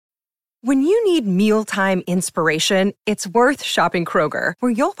When you need mealtime inspiration, it's worth shopping Kroger,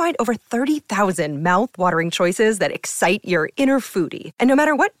 where you'll find over 30,000 mouth-watering choices that excite your inner foodie. And no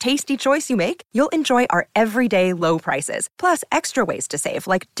matter what tasty choice you make, you'll enjoy our everyday low prices, plus extra ways to save,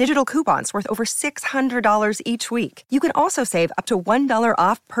 like digital coupons worth over $600 each week. You can also save up to $1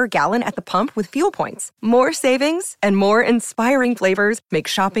 off per gallon at the pump with fuel points. More savings and more inspiring flavors make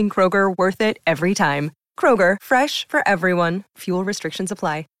shopping Kroger worth it every time. Kroger, fresh for everyone. Fuel restrictions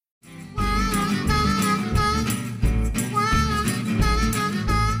apply.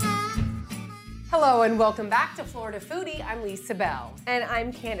 Hello and welcome back to Florida Foodie. I'm Lisa Bell. And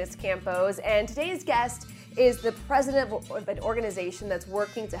I'm Candace Campos. And today's guest is the president of an organization that's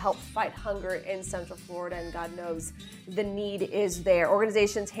working to help fight hunger in Central Florida. And God knows the need is there.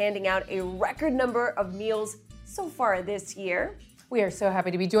 Organization's handing out a record number of meals so far this year. We are so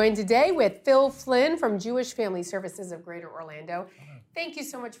happy to be joined today with Phil Flynn from Jewish Family Services of Greater Orlando. Thank you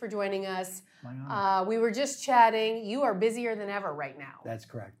so much for joining us. We were just chatting. You are busier than ever right now. That's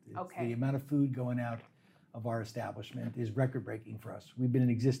correct. Okay. The amount of food going out of our establishment is record-breaking for us. We've been in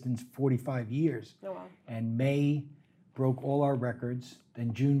existence 45 years. Oh, wow. And May broke all our records,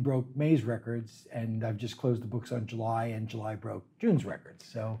 then June broke May's records, and I've just closed the books on July, and July broke June's records.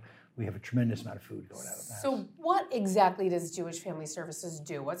 So we have a tremendous amount of food going out of the house. So what exactly does Jewish Family Services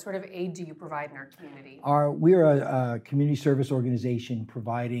do? What sort of aid do you provide in our community? We're a community service organization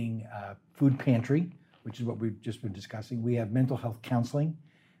providing food pantry, which is what we've just been discussing. We have mental health counseling.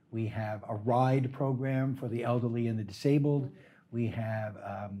 We have a ride program for the elderly and the disabled. We have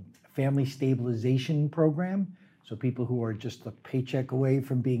a family stabilization program, so people who are just a paycheck away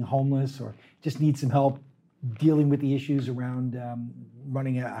from being homeless or just need some help dealing with the issues around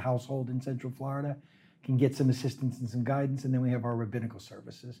running a household in Central Florida can get some assistance and some guidance. And then we have our rabbinical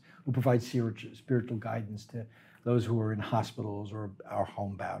services who provide spiritual guidance to those who are in hospitals or are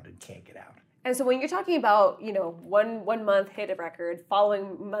homebound and can't get out. And so when you're talking about, one month hit a record,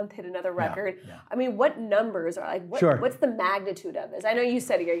 following month hit another record, Yeah. I mean, what numbers are like, Sure. what's the magnitude of this? I know you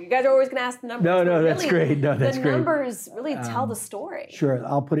said it, you guys are always going to ask the numbers. No, but that's great. No, that's the great. numbers really tell the story. Sure,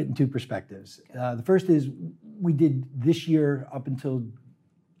 I'll put it in two perspectives. The first is we did this year up until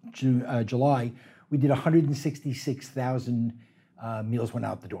July, we did 166,000 meals went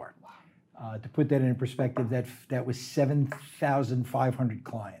out the door. To put that in perspective, that was 7,500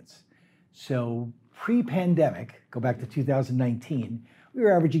 clients. So pre-pandemic, go back to 2019, we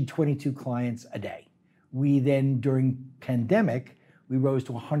were averaging 22 clients a day. We then, during pandemic, we rose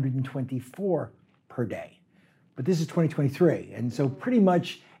to 124 per day. But this is 2023, and so pretty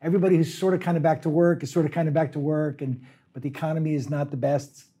much everybody who's sort of kind of back to work is sort of kind of back to work, but the economy is not the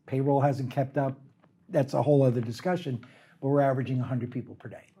best. Payroll hasn't kept up. That's a whole other discussion, but we're averaging 100 people per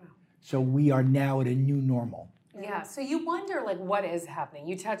day. Wow. So we are now at a new normal. Yeah, so you wonder what is happening.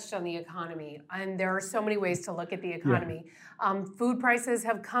 You touched on the economy, and there are so many ways to look at the economy. Yeah. Food prices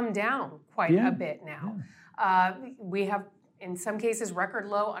have come down quite a bit now. Yeah. We have, in some cases, record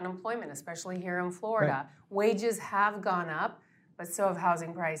low unemployment, especially here in Florida. Right. Wages have gone up, but so have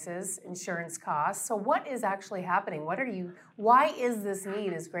housing prices, insurance costs. So what is actually happening? Why is this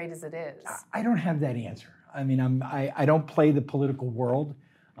need as great as it is? I don't have that answer. I mean, I don't play the political world.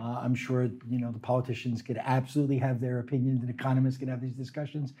 I'm sure the politicians could absolutely have their opinions, and economists could have these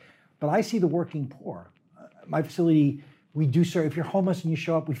discussions. But I see the working poor. My facility, we do serve. If you're homeless and you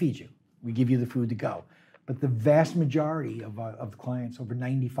show up, we feed you. We give you the food to go. But the vast majority of the clients, over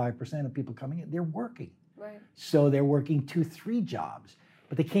 95% of people coming in, they're working. Right. So they're working 2-3 jobs,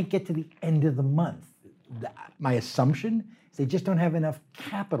 but they can't get to the end of the month. My assumption is they just don't have enough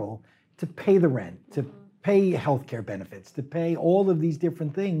capital to pay the rent, to pay healthcare benefits, to pay all of these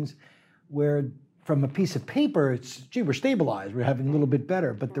different things where from a piece of paper, it's, gee, we're stabilized, we're having a little bit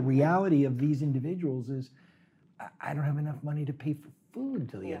better. But the reality of these individuals is I don't have enough money to pay for food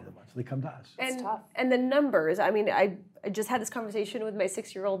until the end of the month, so they come to us. It's tough. And the numbers, I mean, I just had this conversation with my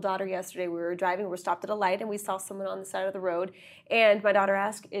 6-year-old daughter yesterday. We were driving, we were stopped at a light, and we saw someone on the side of the road. And my daughter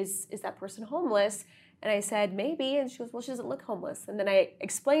asked, is that person homeless? And I said, maybe. And she goes, well, she doesn't look homeless. And then I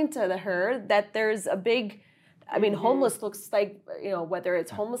explained to her that there's a big, homeless looks like, whether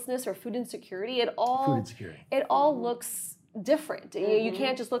it's homelessness or food insecurity, it all looks different. You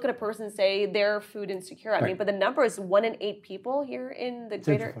can't just look at a person and say they're food insecure. I mean, but the number is 1 in 8 people here in the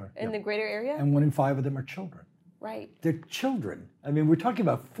greater the greater area. And 1 in 5 of them are children. Right. They're children. I mean, we're talking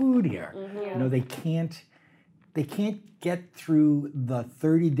about food here. Mm-hmm. They can't get through the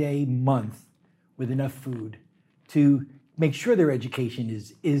 30-day month with enough food to make sure their education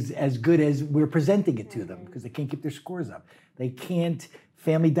is as good as we're presenting it to them, because they can't keep their scores up. They can't,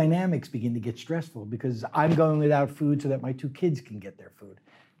 family dynamics begin to get stressful because I'm going without food so that my 2 kids can get their food.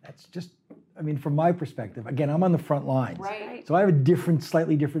 That's just, I mean, from my perspective, again, I'm on the front lines. Right. So I have a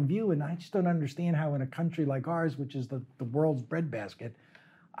slightly different view, and I just don't understand how in a country like ours, which is the world's breadbasket,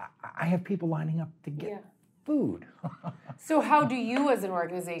 I have people lining up to get food. So how do you as an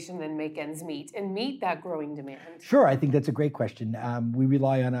organization then make ends meet and meet that growing demand? Sure, I think that's a great question. We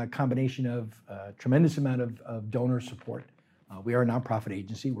rely on a combination of a tremendous amount of donor support. We are a nonprofit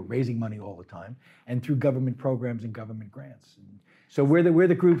agency. We're raising money all the time, and through government programs and government grants. And so we're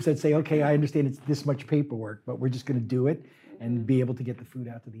the groups that say, okay, I understand it's this much paperwork, but we're just going to do it and be able to get the food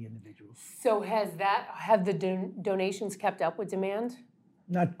out to the individuals. So have the donations kept up with demand?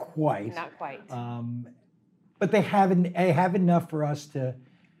 Not quite. Not quite. But they have enough for us to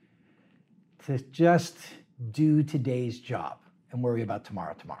just do today's job and worry about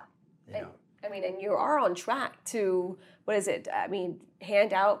tomorrow. You know? I mean, and you are on track to, what is it? I mean,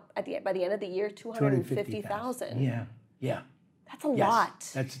 hand out by the end of the year 250,000. Yeah. That's a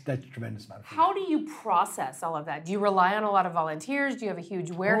lot. That's a tremendous amount of food. How do you process all of that? Do you rely on a lot of volunteers? Do you have a huge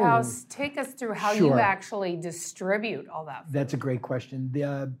warehouse? Take us through how you actually distribute all that food. That's a great question.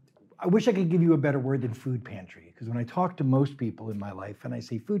 I wish I could give you a better word than food pantry, because when I talk to most people in my life and I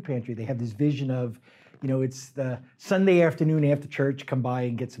say food pantry, they have this vision of, it's the Sunday afternoon after church, come by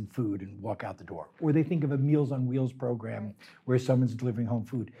and get some food and walk out the door. Or they think of a Meals on Wheels program where someone's delivering home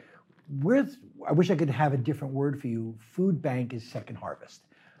food. I wish I could have a different word for you. Food bank is Second Harvest.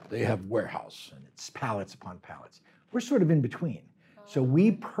 They have warehouse and it's pallets upon pallets. We're sort of in between. So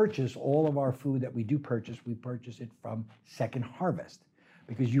we purchase all of our food that we do purchase, we purchase it from Second Harvest.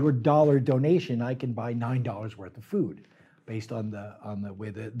 Because your dollar donation, I can buy $9 worth of food based on the way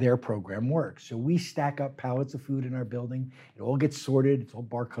their program works. So we stack up pallets of food in our building. It all gets sorted, it's all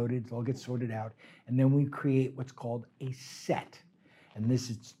barcoded, it all gets sorted out. And then we create what's called a set. And this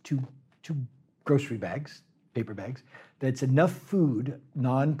is two grocery bags, paper bags, that's enough food,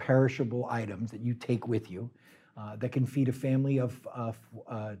 non-perishable items that you take with you that can feed a family of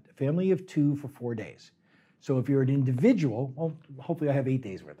 2 for 4 days. So if you're an individual, well, hopefully I have 8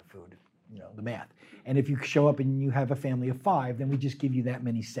 days worth of food, the math. And if you show up and you have a family of 5, then we just give you that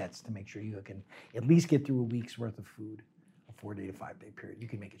many sets to make sure you can at least get through a week's worth of food, a 4-day to 5-day period. You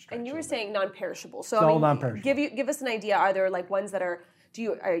can make it stretch. And you were saying non-perishable. So it's all non-perishable. Give us an idea. Are there like ones that are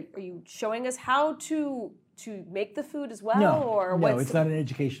you showing us how to make the food as well? No, it's not an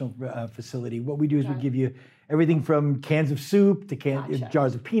educational facility. What we do is we give you everything from cans of soup to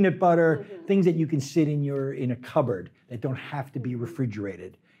jars of peanut butter, things that you can sit in a cupboard that don't have to be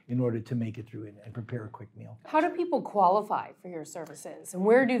refrigerated in order to make it through and prepare a quick meal. How do people qualify for your services? And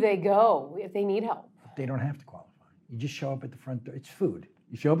where do they go if they need help? They don't have to qualify. You just show up at the front door. It's food.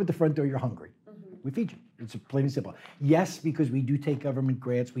 You show up at the front door, you're hungry. We feed you. It's plain and simple. Yes, because we do take government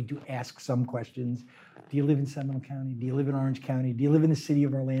grants. We do ask some questions. Do you live in Seminole County? Do you live in Orange County? Do you live in the city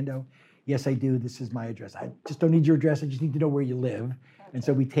of Orlando? Yes, I do. This is my address. I just don't need your address. I just need to know where you live. Gotcha. And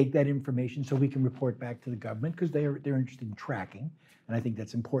so we take that information so we can report back to the government because they're interested in tracking. And I think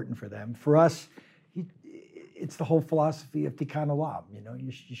that's important for them. For us, it's the whole philosophy of Tikkun Olam.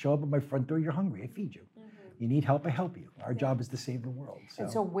 You show up at my front door, you're hungry. I feed you. You need help, I help you. Our job is to save the world. And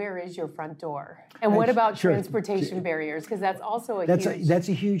so where is your front door? And what about transportation barriers? Because that's also that's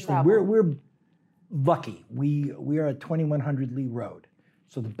a huge thing. We're lucky. We are at 2100 Lee Road.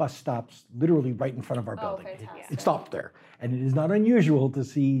 So the bus stops literally right in front of our building. It stopped there. And it is not unusual to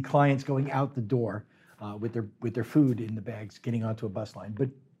see clients going out the door with their food in the bags, getting onto a bus line. But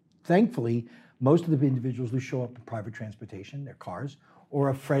thankfully, most of the individuals who show up in private transportation, their cars, or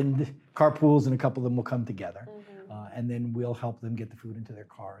a friend carpools and a couple of them will come together. And then we'll help them get the food into their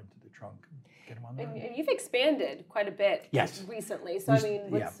car, into the trunk, and get them on the road. And you've expanded quite a bit recently. So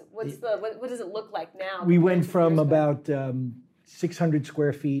what does it look like now? We went from about 600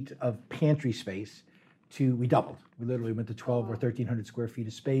 square feet of pantry space we doubled. We literally went to 12 or 1,300 square feet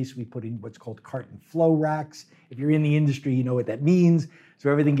of space. We put in what's called carton flow racks. If you're in the industry, you know what that means. So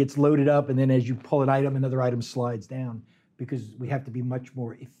everything gets loaded up, and then as you pull an item, another item slides down, because we have to be much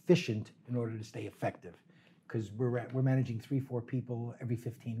more efficient in order to stay effective. Because we're managing 3-4 people every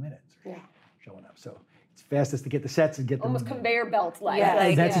 15 minutes showing up. So it's fastest to get the sets and get them. Almost conveyor belt like.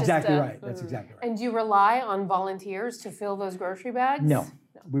 Yeah, that's exactly right. That's exactly right. And do you rely on volunteers to fill those grocery bags? No.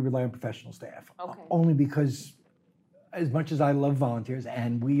 We rely on professional staff. Only because as much as I love volunteers,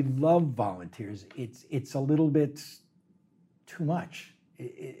 and we love volunteers, it's a little bit too much.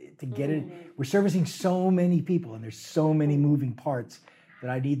 To get it, we're servicing so many people and there's so many moving parts that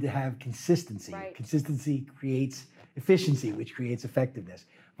I need to have consistency. Consistency creates efficiency, which creates effectiveness.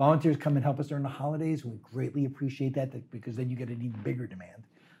 Volunteers come and help us during the holidays. We greatly appreciate that because then you get an even bigger demand.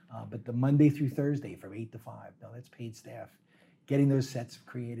 But the Monday through Thursday from 8 to 5, no, that's paid staff. getting those sets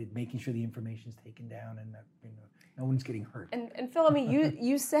created, making sure the information is taken down, and that, no one's getting hurt. And Phil, I mean,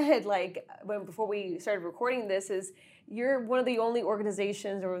 you said, like, before we started recording this, is you're one of the only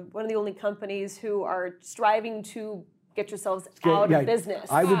organizations or one of the only companies who are striving to get yourselves out of business.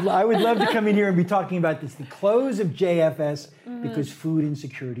 I would love to come in here and be talking about this, the close of JFS, because food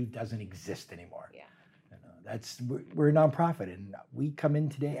insecurity doesn't exist anymore. Yeah. We're a nonprofit, and we come in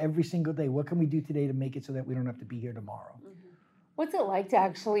today every single day. What can we do today to make it so that we don't have to be here tomorrow? What's it like to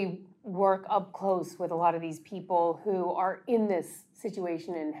actually work up close with a lot of these people who are in this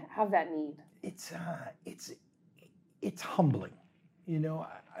situation and have that need? It's humbling.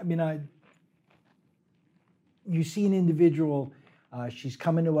 I mean, you see an individual, she's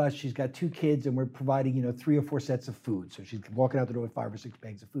coming to us, she's got 2 kids, and we're providing, 3 or 4 sets of food. So she's walking out the door with 5 or 6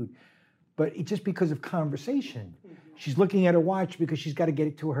 bags of food. But it's just because of conversation. She's looking at her watch because she's got to get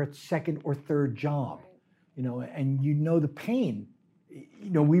it to her 2nd or 3rd job. And the pain.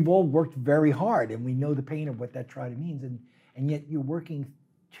 We've all worked very hard, and we know the pain of what that try-to means. And yet you're working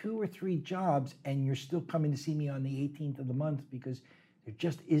 2 or 3 jobs, and you're still coming to see me on the 18th of the month because there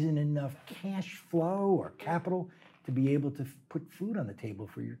just isn't enough cash flow or capital to be able to put food on the table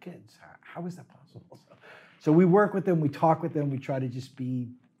for your kids. How is that possible? So we work with them, we talk with them, we try to just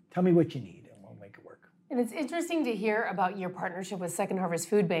tell me what you need, and we'll make it work. And it's interesting to hear about your partnership with Second Harvest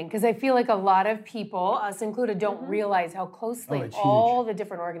Food Bank, because I feel like a lot of people, us included, don't realize how closely all the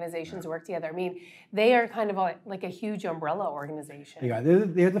different organizations work together. I mean, they are kind of like a huge umbrella organization. They are.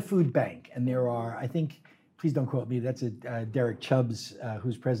 They're the food bank, and there are, I think, please don't quote me, that's Derek Chubbs,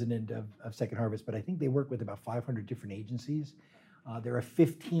 who's president of Second Harvest, but I think they work with about 500 different agencies. There are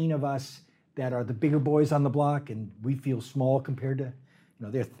 15 of us that are the bigger boys on the block, and we feel small compared to,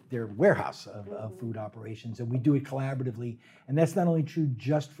 their warehouse of food operations, and we do it collaboratively. And that's not only true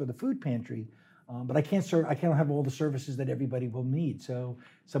just for the food pantry, but I can't have all the services that everybody will need. So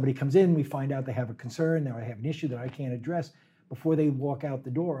somebody comes in, we find out they have a concern, or I have an issue that I can't address. Before they walk out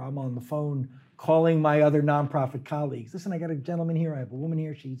the door, I'm on the phone calling my other nonprofit colleagues. Listen, I got a gentleman here, I have a woman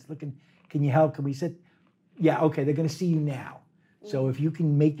here, she's looking, can you help? Can we sit? Yeah, okay, they're gonna see you now. So if you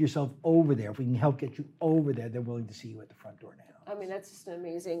can make yourself over there, if we can help get you over there, they're willing to see you at the front door now. I mean, that's just an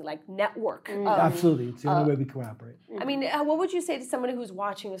amazing network. Absolutely, it's the only way we cooperate. I mean, what would you say to somebody who's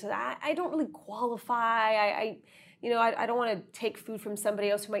watching who says, I don't really qualify, I don't want to take food from somebody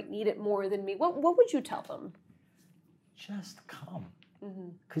else who might need it more than me. What would you tell them? Just come.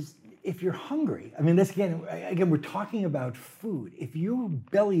 Because if you're hungry, I mean, that's again, we're talking about food. If your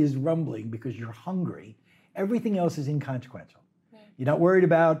belly is rumbling because you're hungry, everything else is inconsequential. You're not worried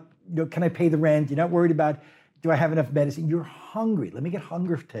about, can I pay the rent? You're not worried about, do I have enough medicine? You're hungry. Let me get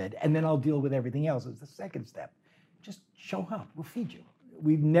hunger fed, and then I'll deal with everything else. It's the second step. Just show up. We'll feed you.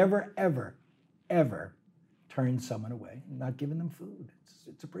 We've never, ever, ever turned someone away and not given them food.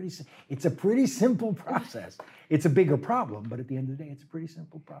 It's a pretty simple process. It's a bigger problem, but at the end of the day, it's a pretty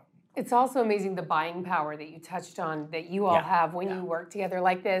simple problem. It's also amazing the buying power that you touched on that you all have when you work together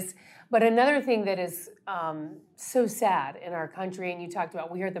like this. But another thing that is so sad in our country, and you talked about,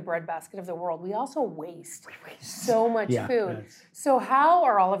 we are the breadbasket of the world. We also waste so much food. So how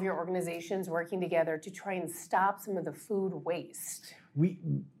are all of your organizations working together to try and stop some of the food waste?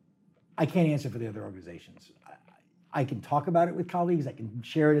 I can't answer for the other organizations. I can talk about it with colleagues. I can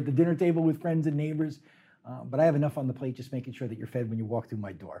share it at the dinner table with friends and neighbors. But I have enough on the plate just making sure that you're fed when you walk through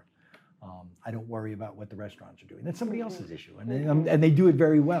my door. I don't worry about what the restaurants are doing. That's somebody else's issue, and they do it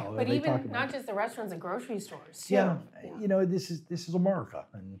very well. But even not just the restaurants, the grocery stores too. Yeah. This is America,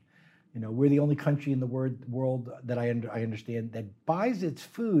 and we're the only country in the world that I understand that buys its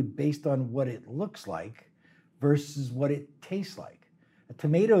food based on what it looks like versus what it tastes like. A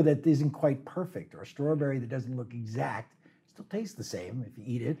tomato that isn't quite perfect, or a strawberry that doesn't look exact, still tastes the same if you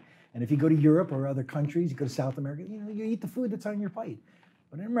eat it. And if you go to Europe or other countries, you go to South America, you eat the food that's on your plate.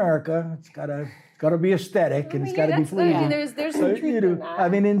 But in America, it's gotta be aesthetic, and it's gotta be pleasing. There's some truth in that. I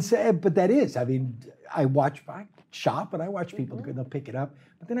mean, but that is. I mean, I shop and I watch people. They'll pick it up,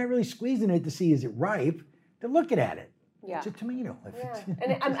 but then I really squeeze in it to see, is it ripe? They're looking at it. Yeah. It's a tomato.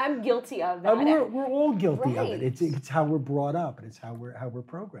 And I'm guilty of that. We're all guilty of it. It's how we're brought up, and it's how we're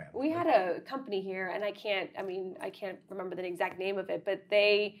programmed. We had a company here, and I can't remember the exact name of it, but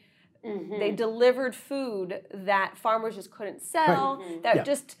they delivered food that farmers just couldn't sell. That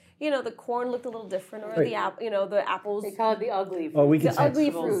just the corn looked a little different, or the apples. They call it the ugly fruit. Oh, we can the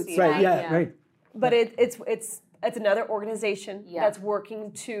ugly fruits. Right. Yeah. Right. But it's another organization that's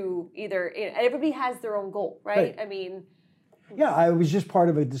working to either. Everybody has their own goal, right? I mean. Yeah, I was just part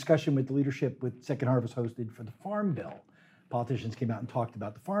of a discussion with the leadership with Second Harvest hosted for the Farm Bill, politicians came out and talked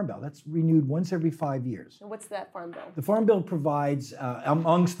about the Farm Bill. That's renewed once every 5 years. And what's that Farm Bill? The Farm Bill provides,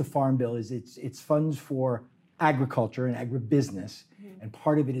 amongst the Farm Bill, is it's funds for agriculture and agribusiness, and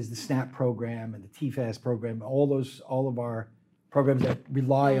part of it is the SNAP program and the TFAS program, all of our programs that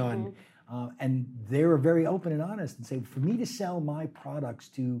rely on, and they're very open and honest and say, for me to sell my products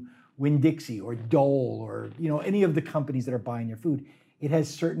to Winn-Dixie or Dole or any of the companies that are buying your food, it has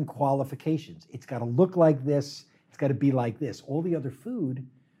certain qualifications. It's got to look like this. It's got to be like this. All the other food,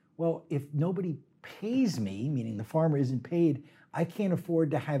 well, if nobody pays me, meaning the farmer isn't paid, I can't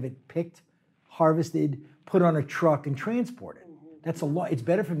afford to have it picked, harvested, put on a truck, and transported. That's a lot. It's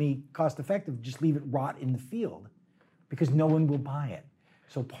better for me, cost effective, just leave it rot in the field because no one will buy it.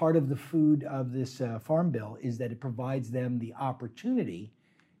 So part of the food of this Farm Bill is that it provides them the opportunity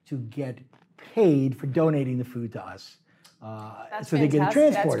to get paid for donating the food to us. So they get it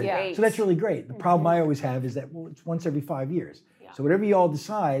transported. So that's really great. The problem I always have is that, well, it's once every 5 years. Yeah. So whatever you all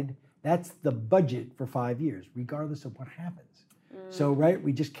decide, that's the budget for 5 years, regardless of what happens. So, right,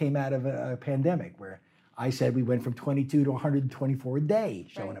 we just came out of a pandemic where I said we went from 22 to 124 a day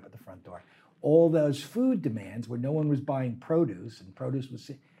showing up at the front door. All those food demands where no one was buying produce, and produce was,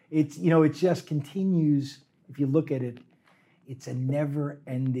 it just continues. If you look at it, it's a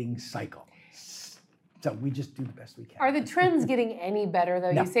never-ending cycle. So we just do the best we can. Are the trends getting any better,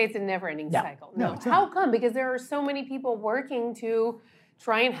 though? No. You say it's a never-ending cycle. No, it's How not. come? Because there are so many people working to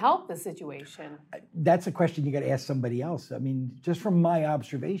try and help the situation. That's a question you got to ask somebody else. I mean, just from my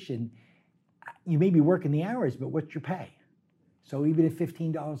observation, you may be working the hours, but what's your pay? So even at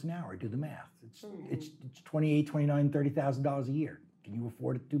 $15 an hour, do the math. It's $28,000, $29,000, $30,000 a year. Can you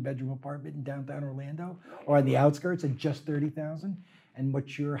afford a 2-bedroom apartment in downtown Orlando or on the outskirts at just $30,000? And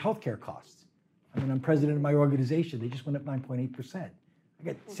what's your healthcare costs? I mean, I'm president of my organization. They just went up 9.8%. I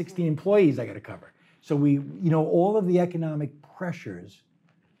got 16 employees I got to cover. So all of the economic pressures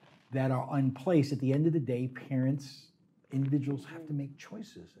that are in place, at the end of the day, parents, individuals have to make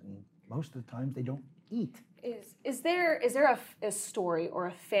choices. And most of the times they don't eat. Is there a story or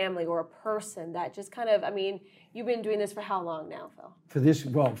a family or a person that just kind of, I mean, you've been doing this for how long now, Phil? For this,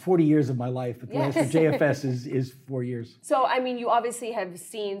 40 years of my life, but the last for JFS is 4 years. So, I mean, you obviously have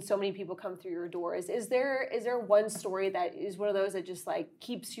seen so many people come through your doors. Is there one story that is one of those that just like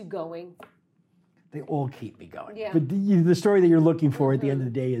keeps you going? They all keep me going. Yeah. But the story that you're looking for at the end of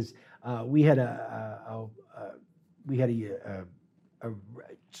the day is we had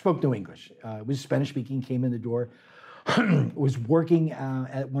spoke no English. Was Spanish speaking, came in the door, was working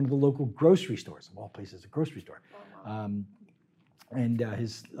at one of the local grocery stores, of all places, a grocery store. Oh, wow. And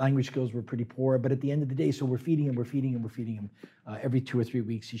his language skills were pretty poor, but at the end of the day, so we're feeding him. Every 2 or 3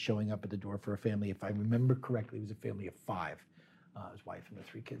 weeks, he's showing up at the door for a family. If I remember correctly, it was a family of 5. His wife and the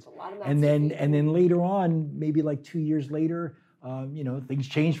 3 kids. That's a lot of and then later on, maybe like 2 years later, things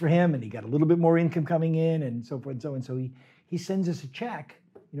changed for him, and he got a little bit more income coming in, and so forth and so on. So he sends us a check.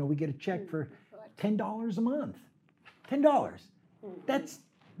 We get a check for $10 a month. $10. That's,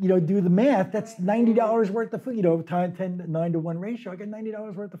 do the math. That's $90 worth of food. Time 9 to 1 ratio. I got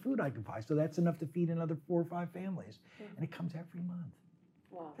 $90 worth of food I can buy. So that's enough to feed another 4 or 5 families, and it comes every month.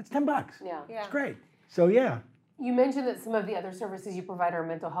 Wow. That's $10. Yeah. It's great. So yeah. You mentioned that some of the other services you provide are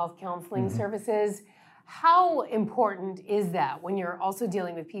mental health counseling services. How important is that when you're also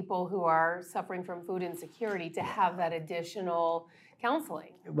dealing with people who are suffering from food insecurity to have that additional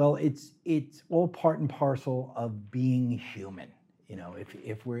counseling? Well, it's all part and parcel of being human.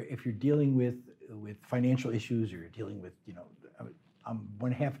 If you're dealing with financial issues, or you're dealing with, I'm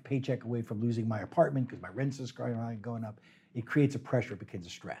 1/2 paycheck away from losing my apartment because my rent's is going up. It creates a pressure, it becomes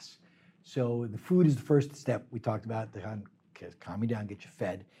a stress. So the food is the first step we talked about, to calm you down, get you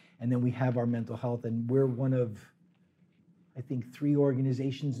fed. And then we have our mental health, and we're one of, I think, 3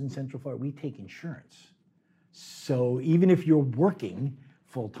 organizations in Central Florida. We take insurance. So even if you're working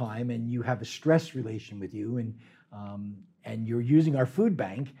full-time and you have a stress relation with you, and you're using our food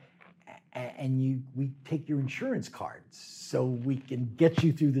bank, and we take your insurance card, so we can get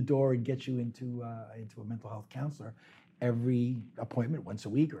you through the door and get you into a mental health counselor every appointment, once a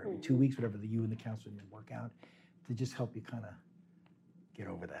week or every 2 weeks, whatever you and the counselor work out, to just help you kind of get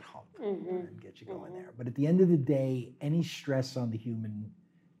over that hump and get you going there. But at the end of the day, any stress on the human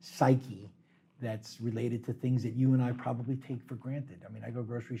psyche that's related to things that you and I probably take for granted. I mean, I go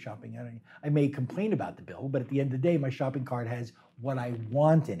grocery shopping, and I may complain about the bill, but at the end of the day, my shopping cart has what I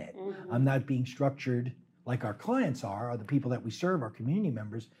want in it. I'm not being structured like our clients are, or the people that we serve, our community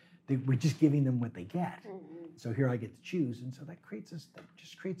members. We're just giving them what they get. So here I get to choose, and so that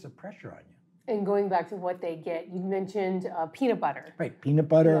just creates a pressure on you. And going back to what they get, you mentioned peanut butter. Right, peanut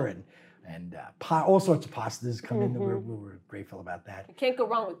butter and And all sorts of pastas come in. We're grateful about that. You can't go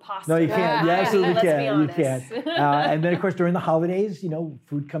wrong with pasta. No, you can't. You absolutely Let's be can't. honest. You can't. And then, of course, during the holidays,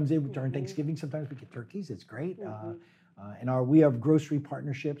 food comes in. During Thanksgiving, sometimes we get turkeys. It's great. And we have grocery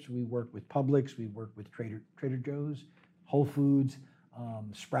partnerships. We work with Publix. We work with Trader Joe's, Whole Foods,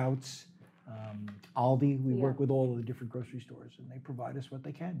 Sprouts, Aldi. We work with all of the different grocery stores, and they provide us what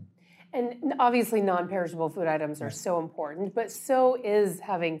they can. And obviously, non-perishable food items are so important, but so is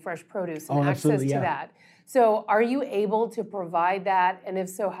having fresh produce and access to that. So, are you able to provide that? And if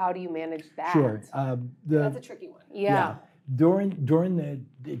so, how do you manage that? Sure. That's a tricky one. Yeah.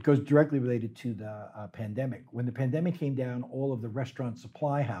 It goes directly related to the pandemic. When the pandemic came down, all of the restaurant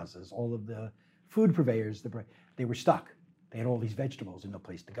supply houses, all of the food purveyors, they were stuck. They had all these vegetables and no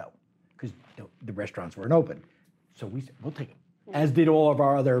place to go because the restaurants weren't open. So we said, we'll take them. As did all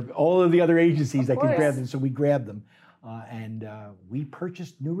of the other agencies that could grab them. So we grabbed them, and we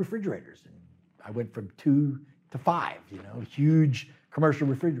purchased new refrigerators. And I went from 2 to 5, huge commercial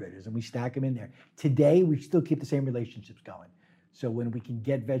refrigerators, and we stack them in there. Today, we still keep the same relationships going. So when we can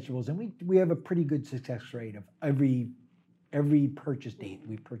get vegetables, and we have a pretty good success rate of every purchase date.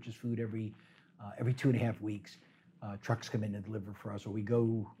 We purchase food every 2.5 weeks. Trucks come in and deliver for us, or we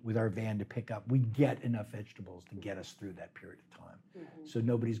go with our van to pick up. We get enough vegetables to get us through that period of time. So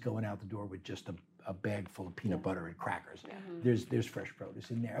nobody's going out the door with just a bag full of peanut butter and crackers. There's fresh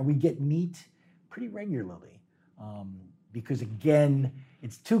produce in there. And we get meat pretty regularly because, again,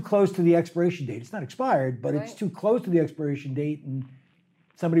 it's too close to the expiration date. It's not expired, but it's too close to the expiration date, and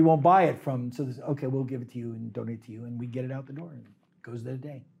somebody won't buy it okay, we'll give it to you and donate it to you, and we get it out the door, and it goes that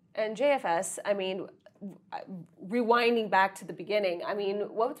day. And JFS, I mean, rewinding back to the beginning, I mean,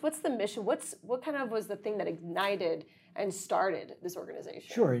 what's the mission? What kind of was the thing that ignited and started this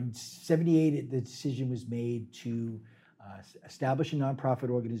organization? Sure. In '78, the decision was made to establish a nonprofit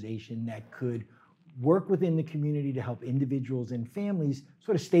organization that could work within the community to help individuals and families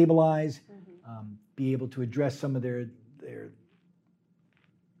sort of stabilize, be able to address some of their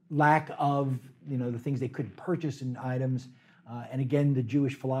lack of the things they couldn't purchase in items. And again, the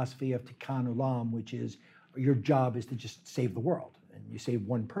Jewish philosophy of Tikkun Olam, which is your job is to just save the world. And you save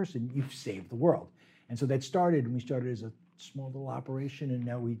one person, you've saved the world. And so that started, and we started as a small little operation, and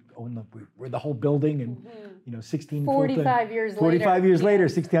now we're the whole building, and 16 45 years 45 years later,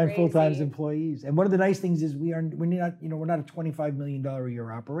 16 crazy. full-time employees. And one of the nice things is we're not a $25 million a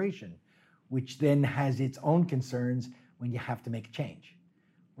year operation, which then has its own concerns when you have to make a change.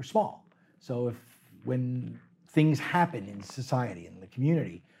 We're small. So when things happen in society, in the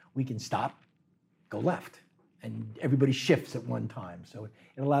community, we can stop, go left, and everybody shifts at one time. So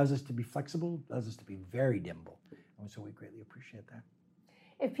it allows us to be flexible, allows us to be very nimble, and so we greatly appreciate that.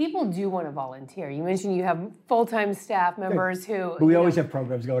 If people do want to volunteer, you mentioned you have full-time staff members who... But we always have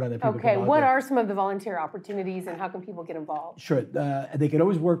programs going on that people can volunteer. What are some of the volunteer opportunities, and how can people get involved? Sure. They can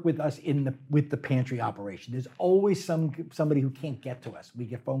always work with us with the pantry operation. There's always somebody who can't get to us. We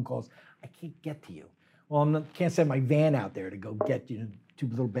get phone calls, I can't get to you. Well, I can't send my van out there to go get 2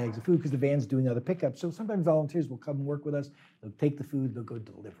 little bags of food because the van's doing other pickups. So sometimes volunteers will come and work with us. They'll take the food, they'll go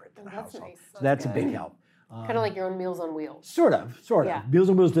deliver it to the household. Nice. So that's a big help. Kind of like your own Meals on Wheels. Sort of. Yeah. Meals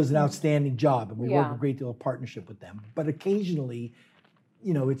on Wheels does an outstanding job, and we work a great deal of partnership with them. But occasionally,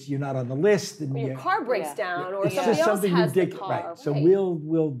 you're not on the list, and your car breaks down, or it's somebody just else something has ridiculous. the car. Right. So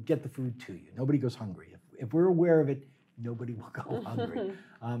we'll get the food to you. Nobody goes hungry. If we're aware of it, nobody will go hungry.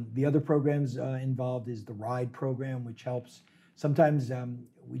 The other programs involved is the RIDE program, which helps. Sometimes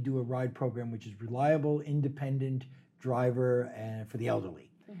we do a RIDE program, which is reliable, independent driver for the elderly.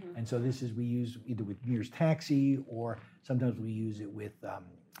 And so we use either with Mears Taxi, or sometimes we use it with the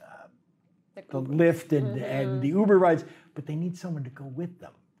Lyft and the Uber rides, but they need someone to go with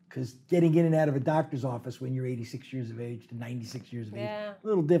them. Because getting in and out of a doctor's office when you're 86 years of age to 96 years of age, a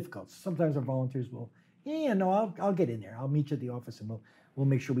little difficult. Sometimes our volunteers will, I'll get in there. I'll meet you at the office, and we'll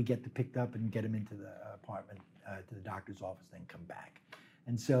make sure we get them picked up and get them into the apartment, to the doctor's office, then come back.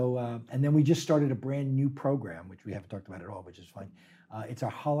 And so, and then we just started a brand new program, which we haven't talked about at all, which is fine. It's our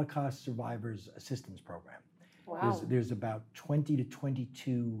Holocaust Survivors Assistance Program. Wow. There's about 20 to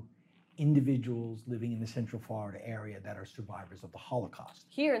 22 individuals living in the Central Florida area that are survivors of the Holocaust.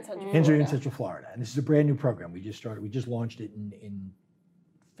 Here in Central Florida. Florida. In Central Florida. And this is a brand new program. We just launched it in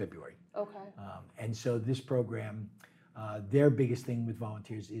February. Okay. And so this program, their biggest thing with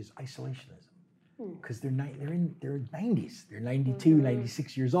volunteers is isolationism. Because they're in their 90s. They're 92,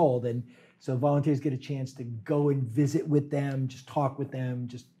 96 years old. And so volunteers get a chance to go and visit with them, just talk with them,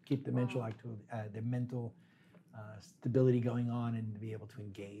 just keep the mental stability going on and to be able to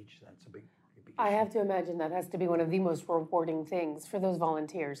engage. That's a big I have to imagine that has to be one of the most rewarding things for those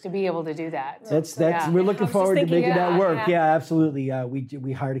volunteers to be able to do that. That's we're looking forward to making that work. Yeah, absolutely.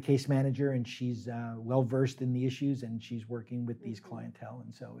 We hired a case manager, and she's well versed in the issues, and she's working with these clientele,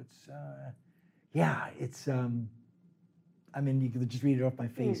 and so it's I mean, you can just read it off my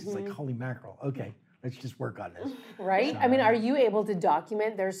face. It's like, holy mackerel. Okay, let's just work on this. Right. I mean, are you able to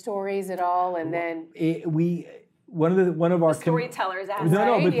document their stories at all, and then one of our storytellers.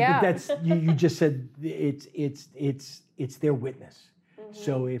 But that's you just said it's their witness.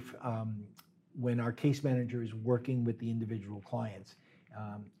 So if when our case manager is working with the individual clients,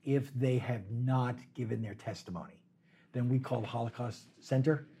 if they have not given their testimony, then we call the Holocaust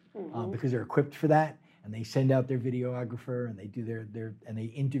Center because they're equipped for that, and they send out their videographer and they do their and they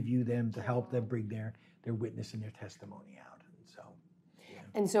interview them to help them bring their witness and their testimony out.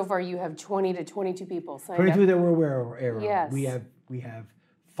 And so far, you have 20 to 22 people signed 22 up. that we're aware of. Yes. We have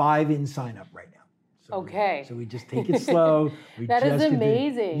 5 in sign up right now. So okay. So we just take it slow. That is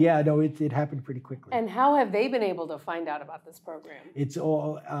amazing. Yeah, no, it happened pretty quickly. And how have they been able to find out about this program? It's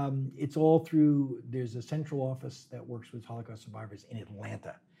all through. There's a central office that works with Holocaust survivors in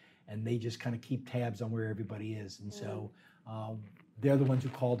Atlanta, and they just kind of keep tabs on where everybody is. And so they're the ones who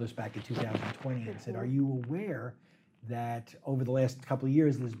called us back in 2020 and said, "Are you aware that over the last couple of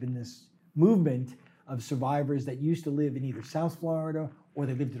years, there's been this movement of survivors that used to live in either South Florida or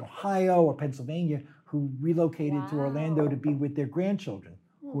they lived in Ohio or Pennsylvania who relocated to Orlando to be with their grandchildren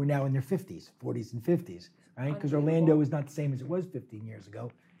who are now in their 50s, 40s and 50s, right? Because Orlando is not the same as it was 15 years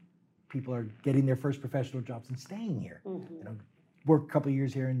ago. People are getting their first professional jobs and staying here. You know, work a couple of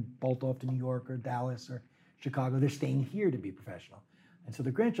years here and bolt off to New York or Dallas or Chicago. They're staying here to be professional. And so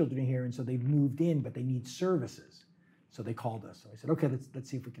their grandchildren are here, and so they've moved in, but they need services. So they called us. So I said, okay, let's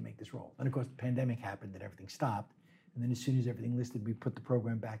see if we can make this roll. And of course, the pandemic happened and everything stopped. And then as soon as everything listed, we put the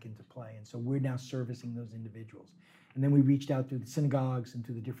program back into play. And so we're now servicing those individuals. And then we reached out to the synagogues and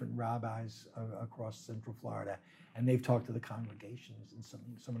to the different rabbis across Central Florida. And they've talked to the congregations. And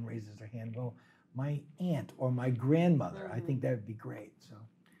someone raises their hand, well, my aunt or my grandmother, I think that would be great. So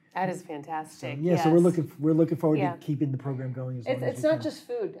that is fantastic. So, so we're looking forward to keeping the program going as long as we can. It's not just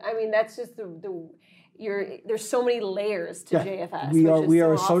food. I mean, that's just there's so many layers to JFS. We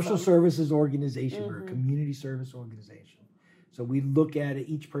are a social services organization. We're a community service organization. So we look at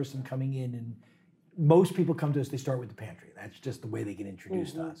each person coming in, and most people come to us, they start with the pantry. That's just the way they get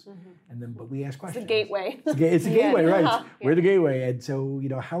introduced to us. And then, but we ask questions. It's the gateway. It's the gateway, right? We're the gateway. And so,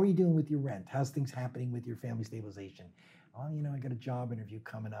 how are you doing with your rent? How's things happening with your family stabilization? Well, I got a job interview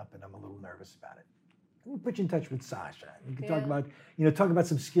coming up and I'm a little nervous about it. We'll put you in touch with Sasha. You can talk about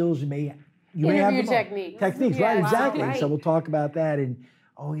some skills you may have. Interview techniques. Right, exactly. Right. So we'll talk about that, and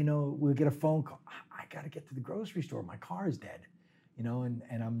we'll get a phone call. I got to get to the grocery store. My car is dead, and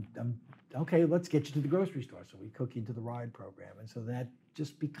I'm okay. Let's get you to the grocery store. So we cook you into the RIDE program, and so that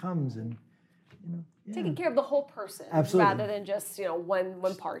just becomes taking care of the whole person, rather than just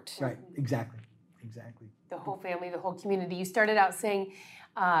one part. Right. Exactly. The whole family, the whole community. You started out saying,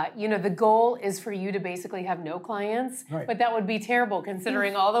 the goal is for you to basically have no clients, but that would be terrible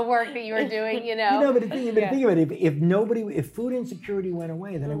considering all the work that you are doing, But think about it. If food insecurity went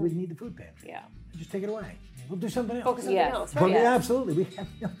away, then I wouldn't need the food pantry. Yeah. Just take it away. We'll do something else. Focus on something else. Right? Absolutely. We have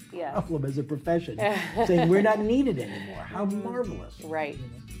no problem as a profession saying we're not needed anymore. How marvelous. Right.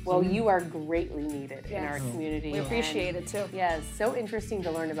 Well, you are greatly needed in our community. We appreciate it too. Yes, so interesting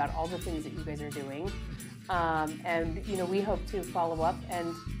to learn about all the things that you guys are doing. And we hope to follow up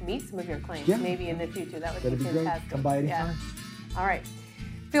and meet some of your clients maybe in the future. That'd be fantastic. Great. Come by anytime. Yeah. All right.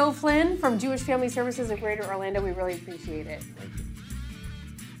 Phil Flynn from Jewish Family Services of Greater Orlando, we really appreciate it. Thank you.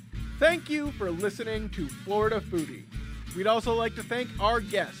 Thank you for listening to Florida Foodie. We'd also like to thank our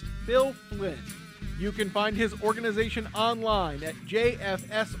guest, Phil Flynn. You can find his organization online at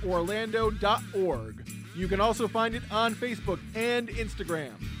jfsorlando.org. You can also find it on Facebook and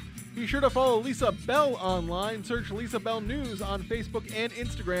Instagram. Be sure to follow Lisa Bell online. Search Lisa Bell News on Facebook and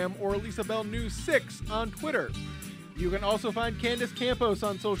Instagram, or Lisa Bell News 6 on Twitter. You can also find Candace Campos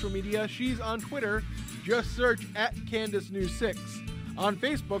on social media. She's on Twitter. Just search at Candace News 6. On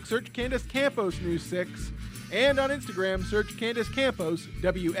Facebook, search Candace Campos News 6. And on Instagram, search Candace Campos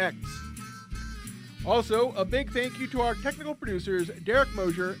WX. Also, a big thank you to our technical producers, Derek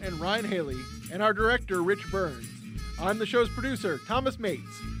Mosier and Ryan Haley, and our director, Rich Burns. I'm the show's producer, Thomas Mates.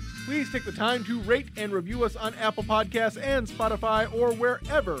 Please take the time to rate and review us on Apple Podcasts and Spotify or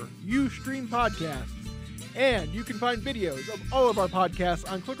wherever you stream podcasts. And you can find videos of all of our podcasts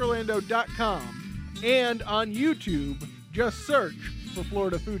on clickorlando.com and on YouTube. Just search for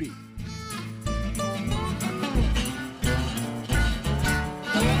Florida Foodie.